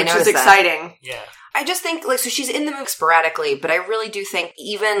 Yeah, I know. Which is exciting. Yeah. I just think, like, so she's in the movie sporadically, but I really do think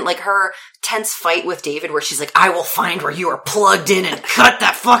even, like, her tense fight with David where she's like, I will find where you are plugged in and cut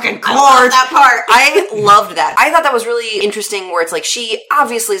that fucking cord. I love that part. I loved that. I thought that was really interesting where it's like, she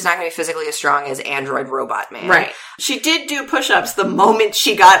obviously is not going to be physically as strong as Android Robot Man. Right. She did do push-ups the moment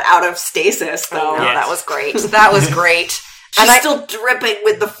she got out of stasis, though. That was great. That was great. She's still dripping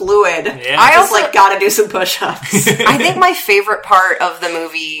with the fluid. Yeah. I also gotta do some push-ups. I think my favorite part of the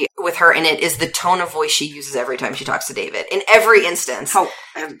movie with her in it is the tone of voice she uses every time she talks to David. In every instance. How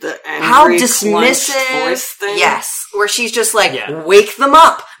dismissive. Voice thing. Yes. Where she's just like, wake them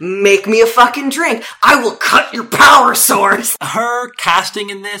up. Make me a fucking drink. I will cut your power source. Her casting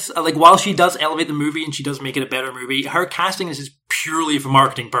in this, like, while she does elevate the movie and she does make it a better movie, her casting is just purely for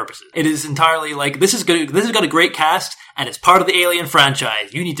marketing purposes. It is entirely like, this has got a great cast, and it's part of the Alien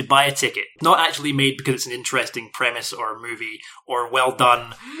franchise. You need to buy a ticket. Not actually made because it's an interesting premise or movie or well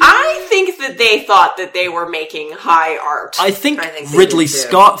done. I think that they thought that they were making high art. I think Ridley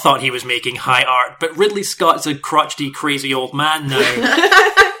Scott thought he was making high art, but Ridley Scott's a crotchety, crazy old man now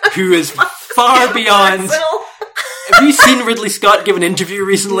who is far beyond... Have you seen Ridley Scott give an interview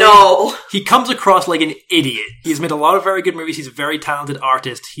recently? No. He comes across like an idiot. He's made a lot of very good movies. He's a very talented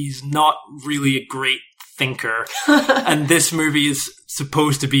artist. He's not really a great thinker. And this movie is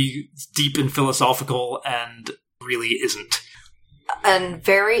supposed to be deep and philosophical and really isn't. A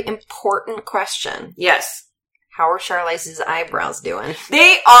very important question. Yes. How are Charlize's eyebrows doing?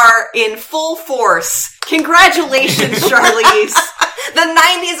 They are in full force. Congratulations, Charlize. The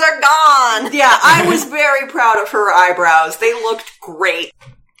 90s are gone! Yeah, I was very proud of her eyebrows. They looked great.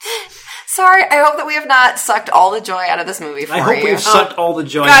 Sorry, I hope that we have not sucked all the joy out of this movie for you. I hope we've sucked all the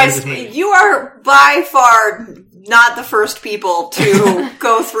joy out of this movie. Guys, you are by far not the first people to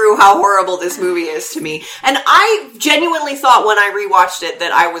go through how horrible this movie is to me. And I genuinely thought when I rewatched it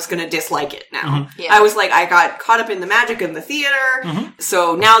that I was going to dislike it now. Mm-hmm. Yeah. I was like, I got caught up in the magic of the theater. Mm-hmm.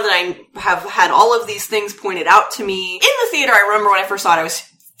 So now that I have had all of these things pointed out to me in the theater, I remember when I first saw it, I was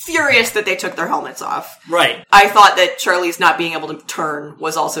furious that they took their helmets off. Right. I thought that Charlize not being able to turn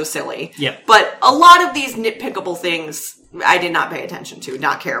was also silly. Yeah. But a lot of these nitpickable things I did not pay attention to,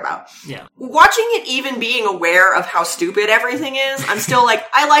 not care about. Yeah. Watching it, even being aware of how stupid everything is, I'm still like,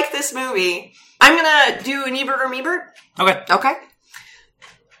 I like this movie. I'm gonna do an Ebert or Meebert. Okay.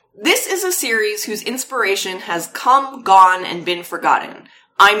 This is a series whose inspiration has come, gone, and been forgotten.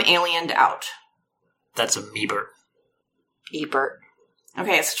 I'm aliened out. That's a Meebert. Ebert.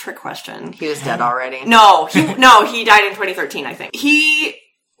 Okay, it's a trick question. He was dead already. No, he died in 2013, I think. He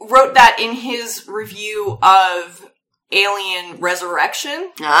wrote that in his review of Alien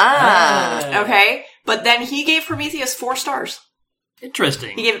Resurrection. Okay. But then he gave Prometheus 4 stars.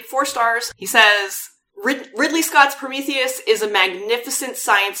 Interesting. He gave it 4 stars. He says, Ridley Scott's Prometheus is a magnificent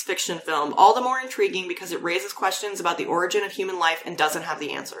science fiction film, all the more intriguing because it raises questions about the origin of human life and doesn't have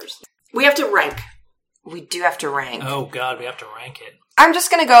the answers. We have to rank. We do have to rank. Oh god, we have to rank it. I'm just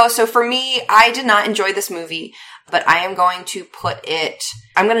gonna go. So for me, I did not enjoy this movie, but I am going to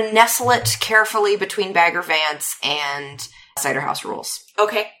I'm gonna nestle it carefully between Bagger Vance and Cider House Rules.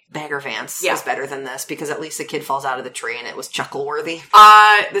 Okay. Bagger Vance is better than this because at least the kid falls out of the tree and it was chuckle-worthy.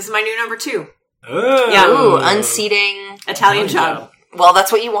 This is my new number 2. Oh. Yeah. Ooh, unseating. Italian Job. Well,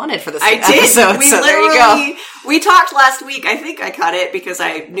 that's what you wanted for this episode. There you go. We talked last week. I think I cut it because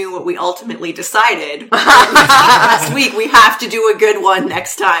I knew what we ultimately decided. Last week, we have to do a good one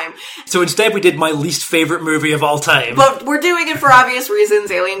next time. So instead, we did my least favorite movie of all time. But we're doing it for obvious reasons.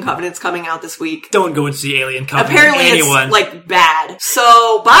 Alien Covenant's coming out this week. Don't go and see Alien Covenant. Apparently, it's like bad.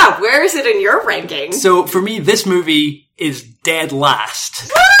 So, Bob, where is it in your ranking? So for me, this movie is dead last.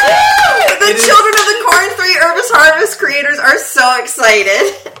 The Children of the Corn 3 Urbis Harvest creators are so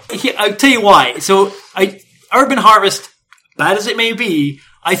excited. Yeah, I'll tell you why. So, Urban Harvest, bad as it may be,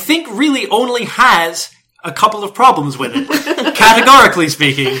 I think really only has a couple of problems with it, categorically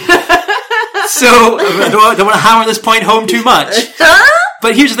speaking. So, I don't want to hammer this point home too much.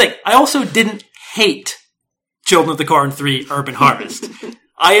 But here's the thing. I also didn't hate Children of the Corn 3 Urban Harvest.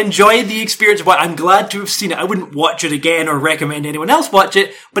 I enjoyed the experience. I'm glad to have seen it. I wouldn't watch it again or recommend anyone else watch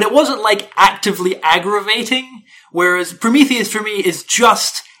it, but it wasn't like actively aggravating. Whereas Prometheus for me is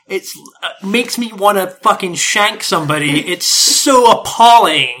just, makes me want to fucking shank somebody. It's so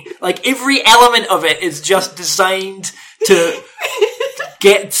appalling. Like every element of it is just designed to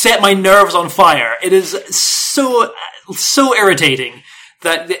set my nerves on fire. It is so irritating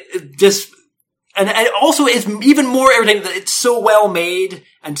that it just, and it also is even more irritating that it's so well made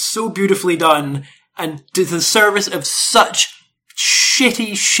and so beautifully done and to the service of such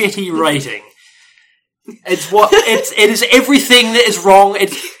shitty writing. It is everything that is wrong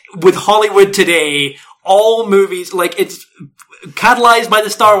with Hollywood today. All movies, like it's catalyzed by the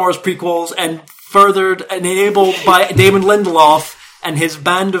Star Wars prequels and furthered and enabled by Damon Lindelof and his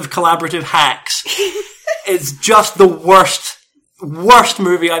band of collaborative hacks. It's just the worst worst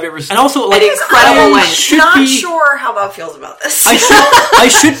movie I've ever seen. And also, like, incredible I'm not sure how Bob feels about this. I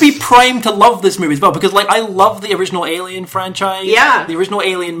should be primed to love this movie as well, because, like, I love the original Alien franchise. Yeah. The original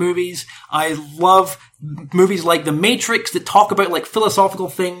Alien movies. I love movies like The Matrix that talk about, like, philosophical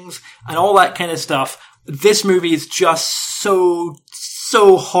things and all that kind of stuff. This movie is just so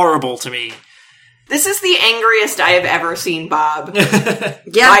horrible to me. This is the angriest I have ever seen Bob. Yeah.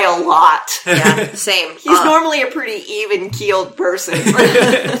 By a lot. Yeah, same. He's normally a pretty even-keeled person.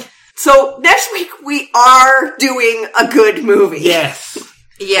 So next week we are doing a good movie. Yes.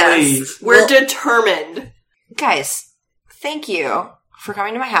 Yes. Please. We're determined. Guys, thank you for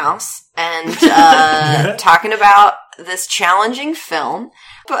coming to my house and talking about this challenging film.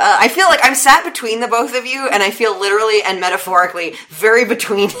 I feel like I'm sat between the both of you, and I feel literally and metaphorically very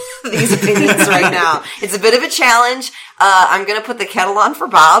between these opinions right now. It's a bit of a challenge. I'm going to put the kettle on for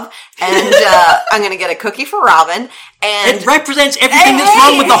Bob, and I'm going to get a cookie for Robin. And it represents everything that's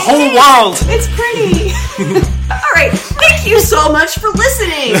wrong with the whole world. It's pretty. All right. Thank you so much for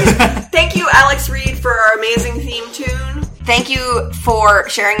listening. Thank you, Alex Reed, for our amazing theme tune. Thank you for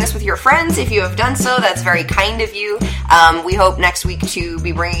sharing this with your friends. If you have done so, that's very kind of you. We hope next week to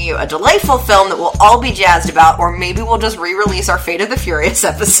be bringing you a delightful film that we'll all be jazzed about, or maybe we'll just re-release our Fate of the Furious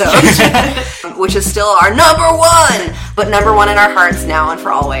episode, which is still our number one, but number one in our hearts now and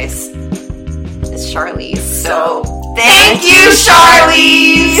for always. It's Charlize. So, thank you,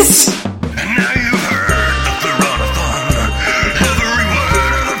 Charlize! And now you've heard the Theronathon. Every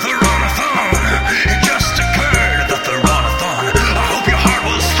word of the Theronathon. It just occurred at the Theronathon. I hope your heart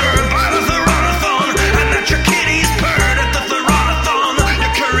was stirred by the Theronathon, and that your kitties purred at the Theronathon.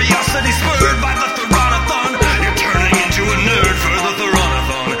 Your curiosity spurred by the Theronathon. You're turning into a nerd for the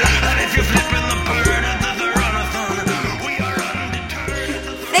Theronathon. And if you're flipping the bird at the Theronathon, we are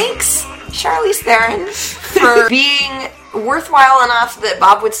undeterred. Thanks, Charlize Theron, for being worthwhile enough that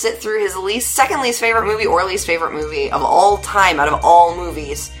Bob would sit through his second least favorite movie or least favorite movie of all time out of all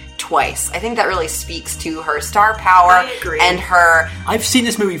movies twice. I think that really speaks to her star power. I agree. And her... I've seen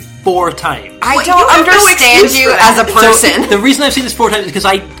this movie 4 times. I don't understand you as a person. So, the reason I've seen this 4 times is because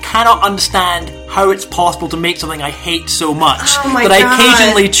I cannot understand how it's possible to make something I hate so much that I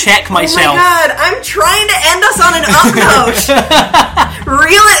occasionally check myself. Oh my god, I'm trying to end us on an up note.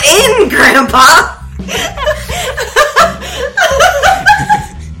 Reel it in, Grandpa.